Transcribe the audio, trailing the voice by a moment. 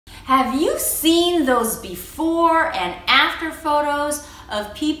Have you seen those before and after photos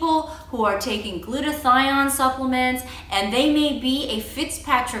of people who are taking glutathione supplements and they may be a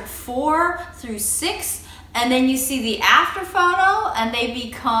Fitzpatrick 4 through 6, and then you see the after photo and they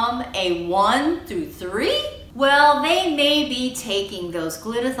become a 1 through 3? Well, they may be taking those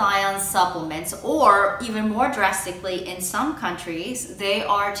glutathione supplements, or even more drastically in some countries, they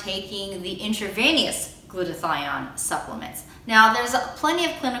are taking the intravenous glutathione supplements. Now, there's plenty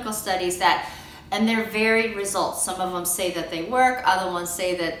of clinical studies and they're varied results. Some of them say that they work, other ones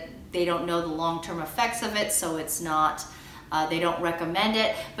say that they don't know the long-term effects of it, so it's not, they don't recommend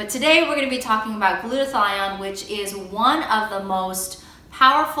it. But today we're going to be talking about glutathione, which is one of the most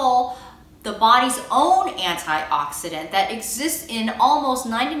powerful, the body's own antioxidant that exists in almost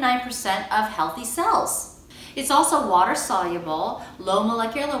 99% of healthy cells. It's also water soluble, low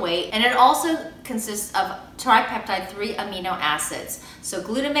molecular weight, and it also consists of tripeptide 3 amino acids. So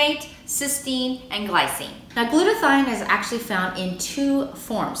glutamate, cysteine, and glycine. Now glutathione is actually found in 2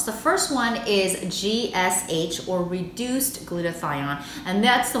 forms. The first one is GSH, or reduced glutathione, and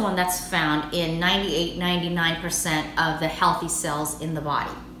that's the one that's found in 98–99% of the healthy cells in the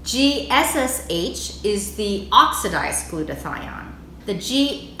body. GSSH is the oxidized glutathione. The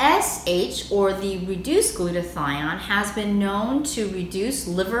GSH, or the reduced glutathione, has been known to reduce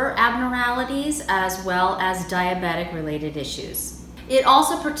liver abnormalities as well as diabetic-related issues. It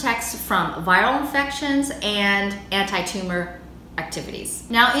also protects from viral infections and anti-tumor activities.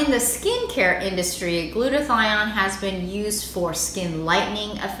 Now, in the skincare industry, glutathione has been used for skin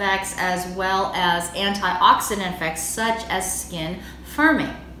lightening effects as well as antioxidant effects such as skin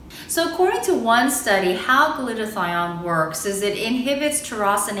firming. So according to one study, how glutathione works is it inhibits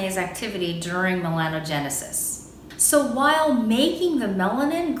tyrosinase activity during melanogenesis. So while making the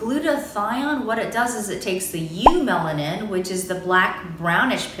melanin, glutathione, what it does is it takes the eumelanin, which is the black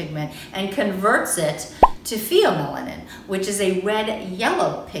brownish pigment, and converts it to pheomelanin, which is a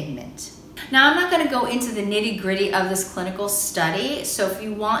red-yellow pigment. Now, I'm not going to go into the nitty-gritty of this clinical study, so if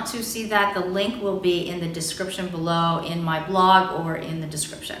you want to see that, the link will be in the description below in my blog or in the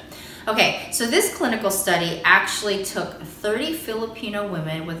description. Okay, so this clinical study actually took 30 Filipino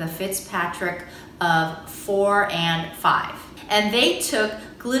women with a Fitzpatrick of 4 and 5, and they took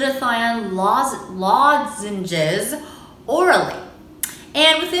glutathione lozenges orally.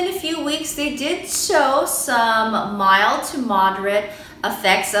 And within a few weeks, they did show some mild to moderate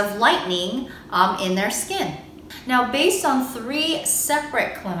effects of lightening in their skin. Now, based on 3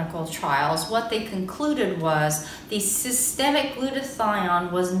 separate clinical trials, what they concluded was the systemic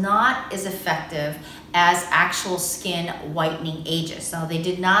glutathione was not as effective as actual skin whitening agents. Now, they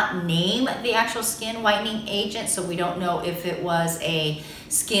did not name the actual skin whitening agent, so we don't know if it was a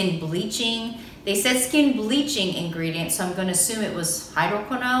skin bleaching. They said skin bleaching ingredient, so I'm going to assume it was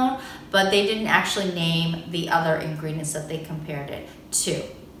hydroquinone, but they didn't actually name the other ingredients that they compared it to.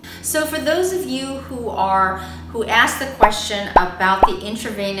 So for those of you who asked the question about the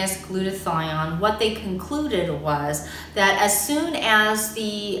intravenous glutathione, what they concluded was that as soon as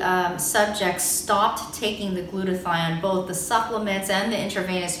the subjects stopped taking the glutathione, both the supplements and the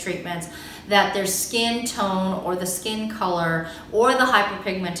intravenous treatments, that their skin tone or the skin color or the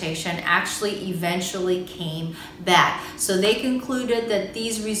hyperpigmentation actually eventually came back. So they concluded that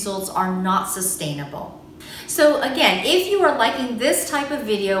these results are not sustainable. So again, if you are liking this type of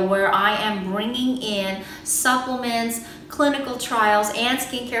video where I am bringing in supplements, clinical trials, and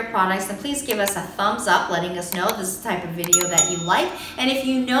skincare products, then please give us a thumbs up letting us know this is the type of video that you like. And if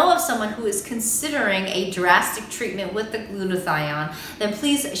you know of someone who is considering a drastic treatment with the glutathione, then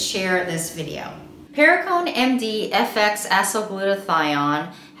please share this video. Perricone MD FX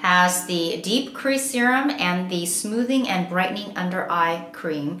acyl-glutathione has the deep crease serum and the smoothing and brightening under eye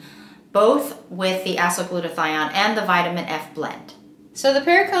cream, both with the acyl-glutathione and the vitamin F blend. So the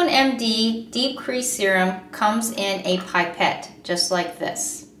Perricone MD Deep Crease Serum comes in a pipette, just like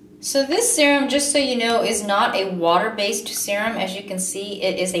this. So this serum, just so you know, is not a water-based serum. As you can see,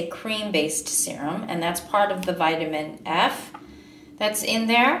 it is a cream-based serum, and that's part of the vitamin F that's in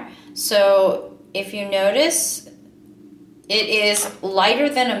there. So if you notice, it is lighter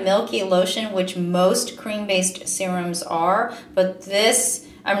than a milky lotion, which most cream-based serums are, but this,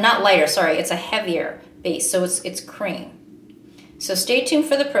 I'm not lighter, sorry, it's a heavier base, so it's cream. So stay tuned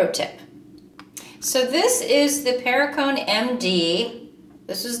for the pro tip. So this is the Perricone MD.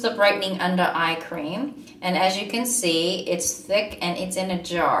 This is the brightening under eye cream. And as you can see, it's thick and it's in a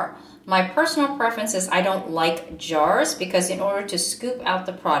jar. My personal preference is I don't like jars because in order to scoop out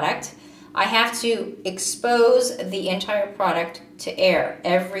the product, I have to expose the entire product to air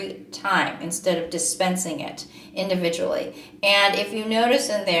every time instead of dispensing it individually. And if you notice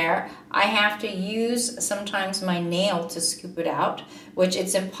in there, I have to use sometimes my nail to scoop it out, which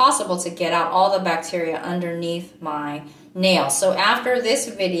it's impossible to get out all the bacteria underneath my nail. So after this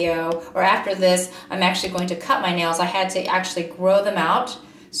video, or after this, I'm actually going to cut my nails. I had to actually grow them out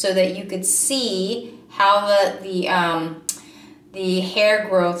so that you could see how the hair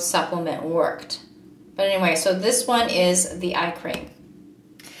growth supplement worked. But anyway, so this one is the eye cream.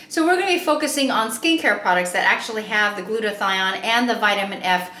 So we're going to be focusing on skincare products that actually have the glutathione and the vitamin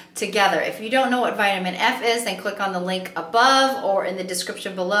F together. If you don't know what vitamin F is, then click on the link above or in the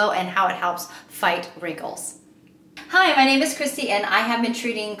description below and how it helps fight wrinkles. Hi, my name is Christy and I have been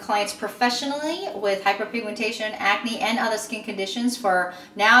treating clients professionally with hyperpigmentation, acne, and other skin conditions for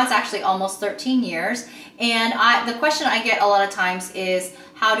now it's actually almost 13 years. And the question I get a lot of times is,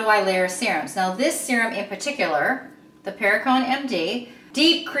 how do I layer serums? Now this serum in particular, the Perricone MD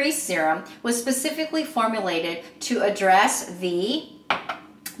Deep Crease Serum, was specifically formulated to address the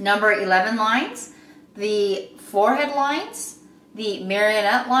number 11 lines, the forehead lines, the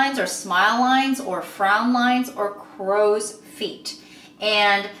marionette lines or smile lines or frown lines or crow's feet.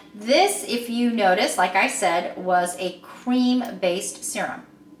 And this, if you notice, like I said, was a cream-based serum.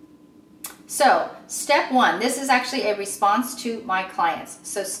 So step one, this is actually a response to my clients.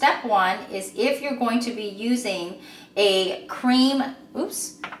 So step one is if you're going to be using a cream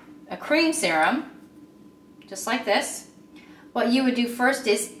serum, just like this, what you would do first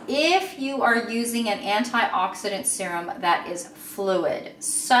is, if you are using an antioxidant serum that is fluid,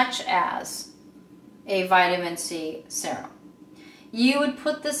 such as a vitamin C serum, you would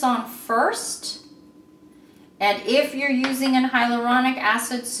put this on first. And if you're using a hyaluronic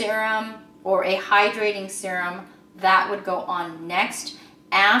acid serum or a hydrating serum, that would go on next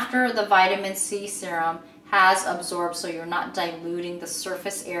after the vitamin C serum has absorbed, so you're not diluting the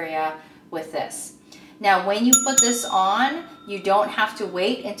surface area with this. Now, when you put this on, you don't have to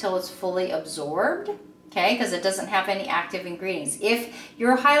wait until it's fully absorbed, okay, because it doesn't have any active ingredients. If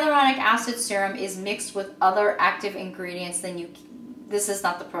your hyaluronic acid serum is mixed with other active ingredients, then this is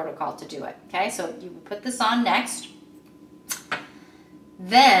not the protocol to do it, okay? So you put this on next.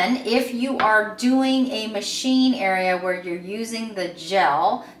 Then, if you are doing a machine area where you're using the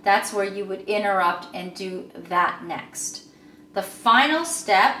gel, that's where you would interrupt and do that next. The final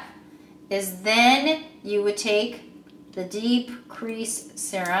step is then you would take the Deep Crease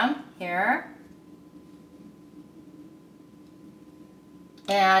Serum here.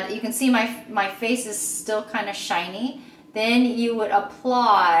 And you can see my face is still kind of shiny. Then you would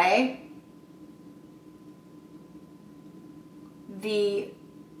apply the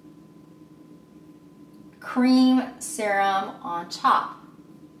cream serum on top.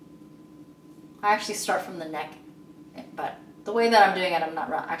 I actually start from the neck, but the way that I'm doing it, I'm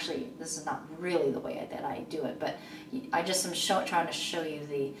not actually, this is not really the way that I do it, but I just am trying to show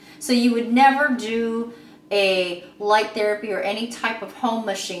you so you would never do a light therapy or any type of home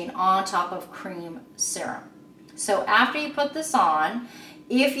machine on top of cream serum. So after you put this on,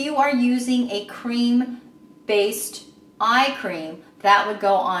 if you are using a cream-based eye cream, that would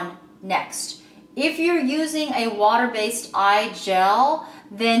go on next. If you're using a water-based eye gel,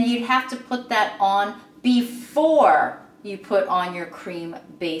 then you'd have to put that on before you put on your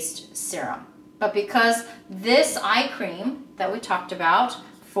cream-based serum. But because this eye cream that we talked about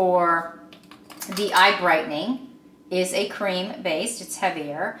for the eye brightening is a cream-based, it's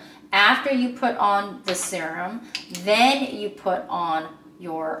heavier, after you put on the serum, then you put on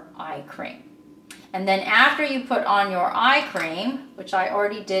your eye cream. And then after you put on your eye cream, which I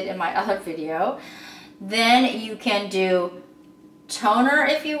already did in my other video, then you can do toner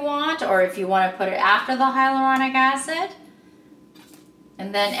if you want, or if you want to put it after the hyaluronic acid.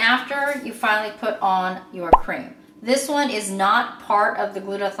 And then after, you finally put on your cream. This one is not part of the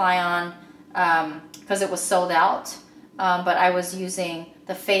glutathione because it was sold out, but I was using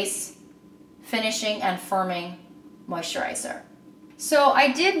the face finishing and firming moisturizer. So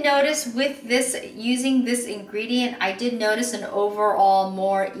I did notice with this, using this ingredient, I did notice an overall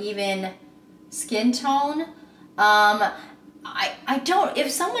more even skin tone. I don't, if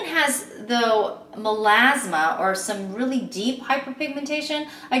someone has though melasma or some really deep hyperpigmentation,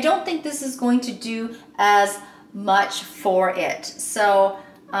 I don't think this is going to do as much for it. So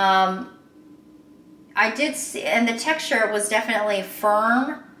I did see, and the texture was definitely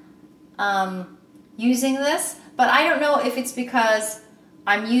firm using this, but I don't know if it's because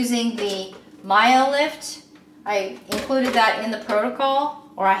I'm using the MyoLift. I included that in the protocol,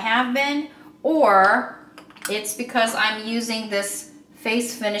 or I have been, or it's because I'm using this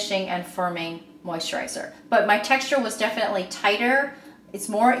face finishing and firming moisturizer. But my texture was definitely tighter. It's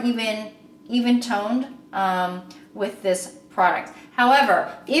more even toned with this product.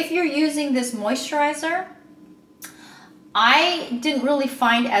 However, if you're using this moisturizer, I didn't really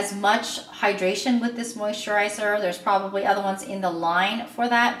find as much hydration with this moisturizer. There's probably other ones in the line for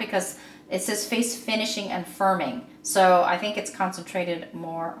that because it says face finishing and firming. So I think it's concentrated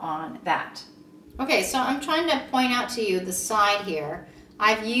more on that. Okay, so I'm trying to point out to you the side here.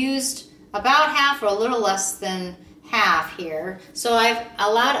 I've used about half or a little less than half here. So I've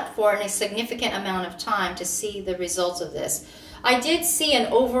allowed it for a significant amount of time to see the results of this. I did see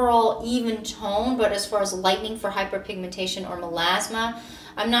an overall even tone, but as far as lightening for hyperpigmentation or melasma,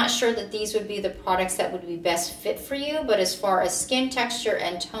 I'm not sure that these would be the products that would be best fit for you, but as far as skin texture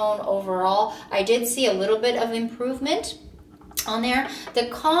and tone overall, I did see a little bit of improvement on there. The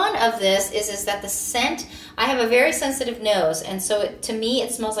con of this is that the scent, I have a very sensitive nose, and so to me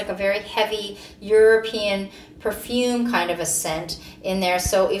it smells like a very heavy European perfume kind of a scent in there.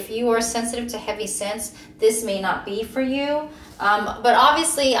 So if you are sensitive to heavy scents, this may not be for you. But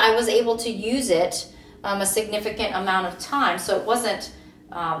obviously I was able to use it a significant amount of time, so it wasn't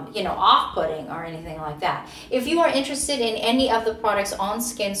you know, off-putting or anything like that. If you are interested in any of the products on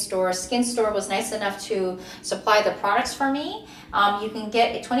Skin Store was nice enough to supply the products for me. You can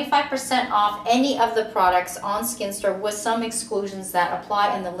get 25% off any of the products on Skin Store with some exclusions that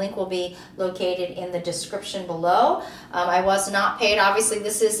apply, and the link will be located in the description below. I was not paid. Obviously,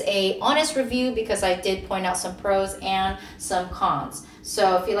 this is a honest review because I did point out some pros and some cons.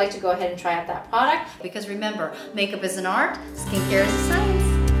 So if you'd like to go ahead and try out that product, because remember, makeup is an art, skincare is a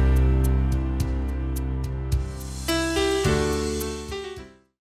science.